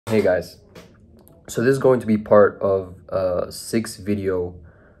Hey guys, so this is going to be part of a 6-video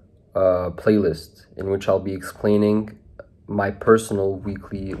playlist in which I'll be explaining my personal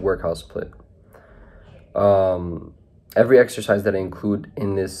weekly workout split. Every exercise that I include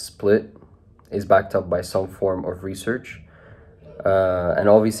in this split is backed up by some form of research, and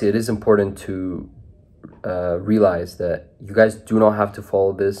obviously it is important to realize that you guys do not have to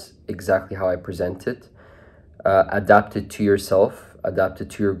follow this exactly how I present it. Adapt it to yourself, adapt it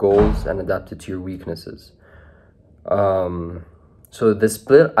to your goals, and adapt it to your weaknesses. So the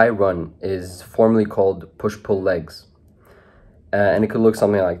split I run is formally called push-pull legs, and it could look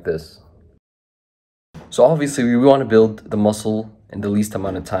something like this. So obviously we want to build the muscle in the least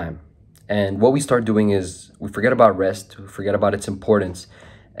amount of time, and what we start doing is we forget about rest, we forget about its importance,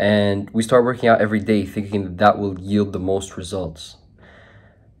 and we start working out every day thinking that that will yield the most results.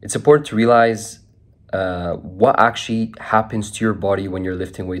 It's important to realize what actually happens to your body when you're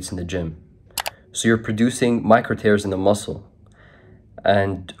lifting weights in the gym. So you're producing micro tears in the muscle,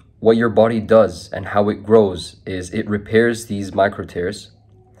 and what your body does and how it grows is it repairs these micro tears,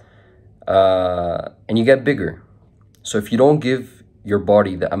 and you get bigger. So if you don't give your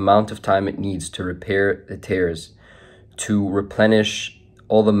body the amount of time it needs to repair the tears, to replenish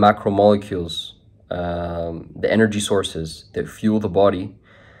all the macromolecules, the energy sources that fuel the body,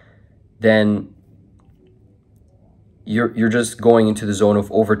 then you're just going into the zone of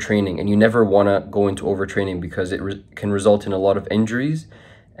overtraining, and you never want to go into overtraining because it can result in a lot of injuries,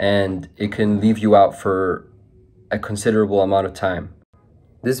 and it can leave you out for a considerable amount of time.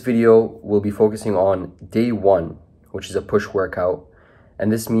 This video will be focusing on day 1, which is a push workout,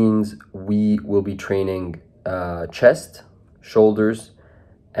 and this means we will be training chest, shoulders,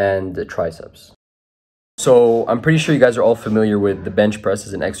 and the triceps. So I'm pretty sure you guys are all familiar with the bench press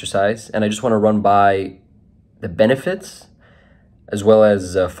as an exercise, and I just want to run by the benefits as well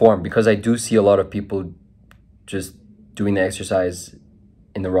as form, because I do see a lot of people just doing the exercise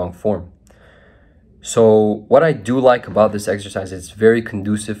in the wrong form. So what I do like about this exercise is it's very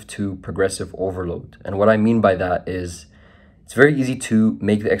conducive to progressive overload. And what I mean by that is it's very easy to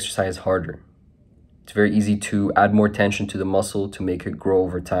make the exercise harder. It's very easy to add more tension to the muscle to make it grow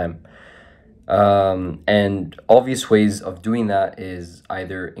over time. And obvious ways of doing that is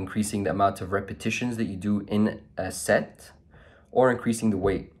either increasing the amount of repetitions that you do in a set or increasing the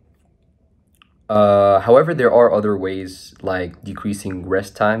weight. However, there are other ways like decreasing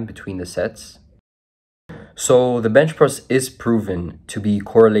rest time between the sets. So the bench press is proven to be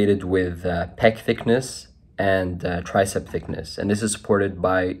correlated with pec thickness and tricep thickness. And this is supported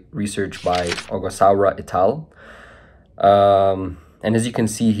by research by Ogasawa et al. And as you can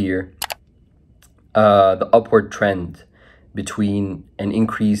see here, the upward trend between an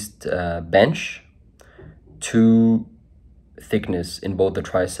increased bench to thickness in both the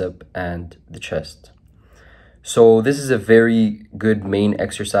tricep and the chest. So this is a very good main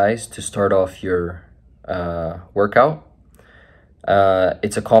exercise to start off your workout.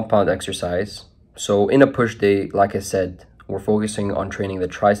 It's a compound exercise. So in a push day, like I said, we're focusing on training the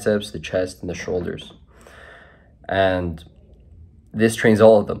triceps, the chest, and the shoulders. And this trains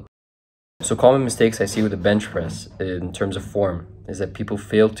all of them. So common mistakes I see with the bench press in terms of form is that people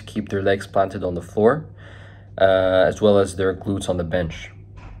fail to keep their legs planted on the floor, as well as their glutes on the bench.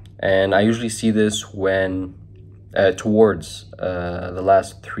 And I usually see this when towards the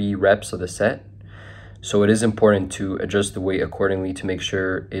last 3 reps of the set. So it is important to adjust the weight accordingly to make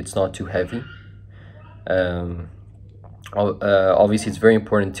sure it's not too heavy. Obviously, it's very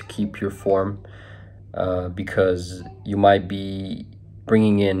important to keep your form because you might be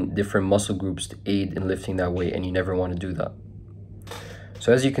bringing in different muscle groups to aid in lifting that weight, and you never want to do that.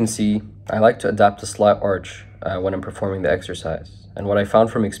 So as you can see, I like to adapt a slight arch when I'm performing the exercise. And what I found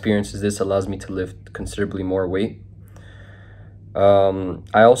from experience is this allows me to lift considerably more weight.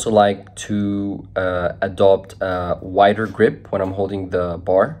 I also like to adopt a wider grip when I'm holding the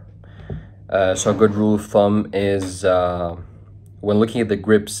bar. So a good rule of thumb is when looking at the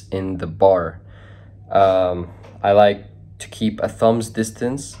grips in the bar, I like to keep a thumb's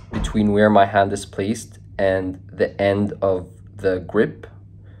distance between where my hand is placed and the end of the grip.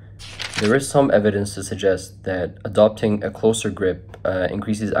 There is some evidence to suggest that adopting a closer grip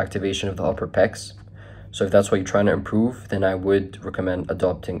increases activation of the upper pecs. So if that's what you're trying to improve, then I would recommend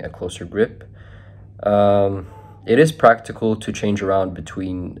adopting a closer grip. It is practical to change around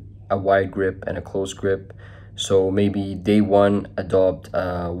between a wide grip and a close grip. So maybe day 1, adopt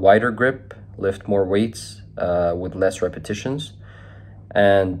a wider grip, lift more weights with less repetitions.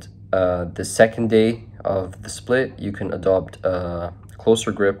 And the second day of the split, you can adopt a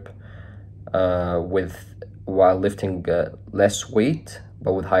closer grip while lifting less weight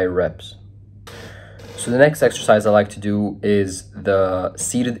but with higher reps. So the next exercise I like to do is the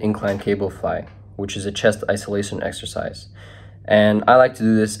seated incline cable fly, which is a chest isolation exercise. And I like to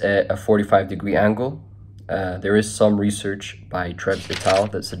do this at a 45-degree angle. There is some research by Triceps et al.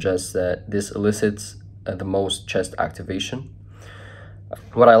 That suggests that this elicits the most chest activation.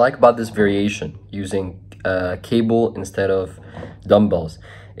 What I like about this variation, using cable instead of dumbbells,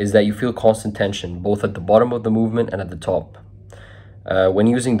 is that you feel constant tension both at the bottom of the movement and at the top. When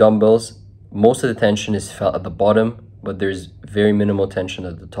using dumbbells, most of the tension is felt at the bottom, but there's very minimal tension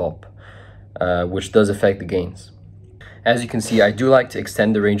at the top, which does affect the gains. As you can see, I do like to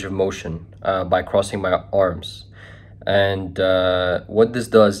extend the range of motion by crossing my arms. And what this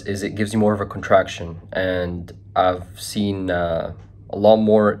does is it gives you more of a contraction, and I've seen a lot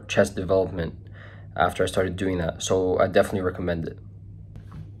more chest development after I started doing that, so I definitely recommend it.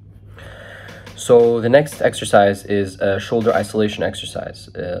 So the next exercise is a shoulder isolation exercise,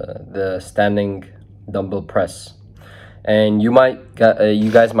 the standing dumbbell press. And you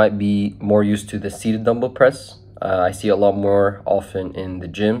guys might be more used to the seated dumbbell press. I see a lot more often in the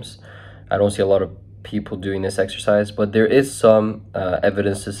gyms. I don't see a lot of people doing this exercise, but there is some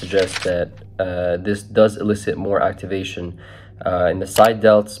evidence to suggest that this does elicit more activation in the side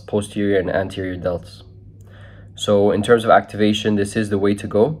delts, posterior and anterior delts. So in terms of activation, this is the way to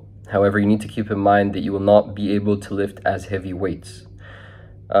go. However, you need to keep in mind that you will not be able to lift as heavy weights.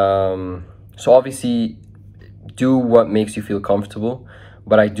 So obviously, do what makes you feel comfortable,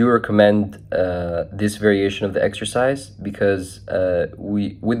 but I do recommend this variation of the exercise because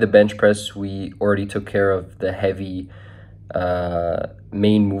with the bench press, we already took care of the heavy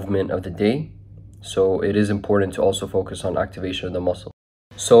main movement of the day. So it is important to also focus on activation of the muscle.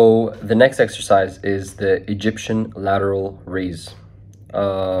 So the next exercise is the Egyptian lateral raise.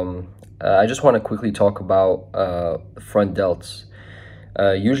 I just want to quickly talk about front delts.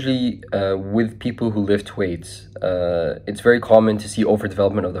 Usually with people who lift weights, it's very common to see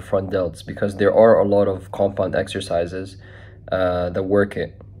overdevelopment of the front delts because there are a lot of compound exercises that work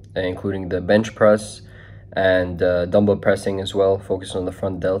it, including the bench press and dumbbell pressing as well, focusing on the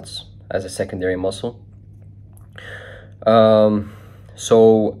front delts as a secondary muscle.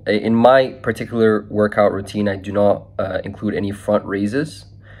 So in my particular workout routine, I do not include any front raises.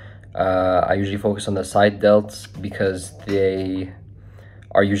 I usually focus on the side delts because they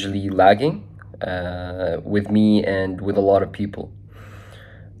are usually lagging with me and with a lot of people.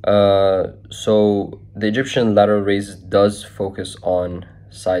 So the Egyptian lateral raise does focus on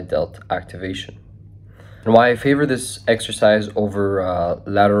side delt activation. And why I favor this exercise over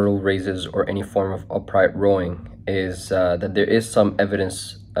lateral raises or any form of upright rowing is that there is some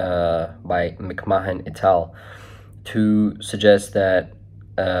evidence by McMahon et al. To suggest that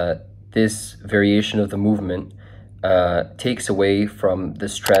this variation of the movement takes away from the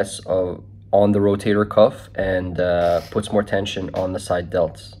stress on the rotator cuff and puts more tension on the side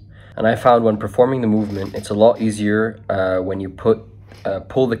delts. And I found when performing the movement, it's a lot easier when you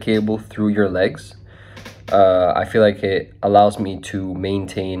pull the cable through your legs. I feel like it allows me to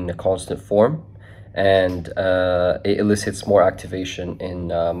maintain a constant form, and it elicits more activation in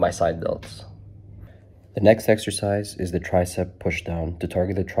my side delts. The next exercise is the tricep pushdown to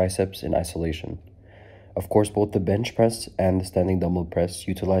target the triceps in isolation. Of course, both the bench press and the standing dumbbell press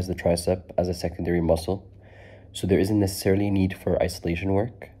utilize the tricep as a secondary muscle, so there isn't necessarily a need for isolation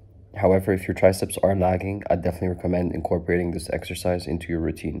work. However, if your triceps are lagging, I definitely recommend incorporating this exercise into your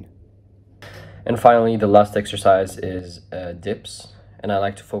routine. And finally, the last exercise is dips, and I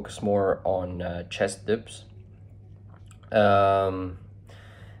like to focus more on chest dips.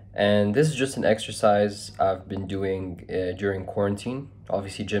 And this is just an exercise I've been doing during quarantine.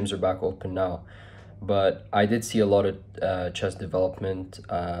 Obviously, gyms are back open now, but I did see a lot of chest development.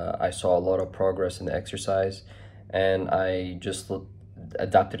 I saw a lot of progress in the exercise, and I just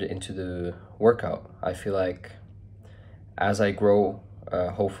adapted it into the workout. I feel like as I grow,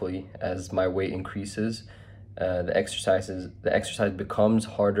 hopefully as my weight increases, the exercise becomes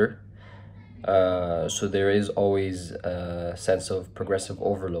harder, so there is always a sense of progressive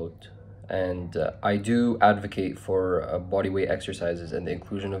overload, and I do advocate for body weight exercises and the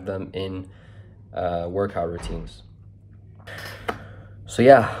inclusion of them in workout routines. So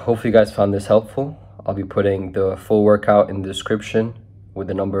yeah, hopefully you guys found this helpful. I'll be putting the full workout in the description with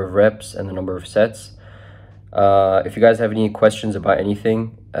the number of reps and the number of sets. If you guys have any questions about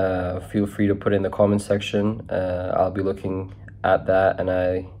anything, feel free to put it in the comment section. I'll be looking at that, and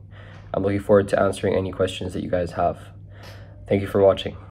I'm looking forward to answering any questions that you guys have. Thank you for watching.